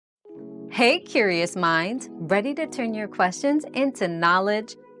Hey, curious minds, ready to turn your questions into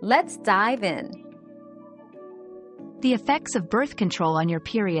knowledge? Let's dive in. The effects of birth control on your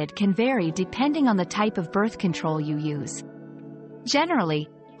period can vary depending on the type of birth control you use. Generally,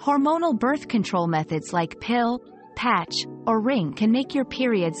 hormonal birth control methods like pill, patch, or ring can make your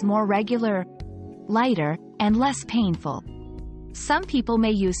periods more regular, lighter, and less painful. Some people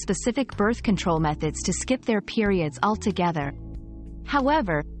may use specific birth control methods to skip their periods altogether.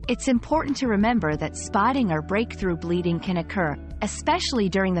 However, it's important to remember that spotting or breakthrough bleeding can occur, especially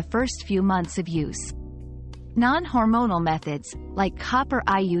during the first few months of use. Non-hormonal methods, like copper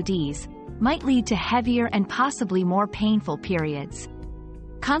IUDs, might lead to heavier and possibly more painful periods.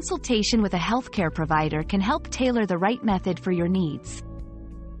 Consultation with a healthcare provider can help tailor the right method for your needs.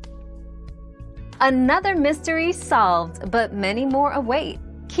 Another mystery solved, but many more await.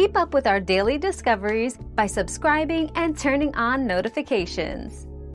 Keep up with our daily discoveries by subscribing and turning on notifications.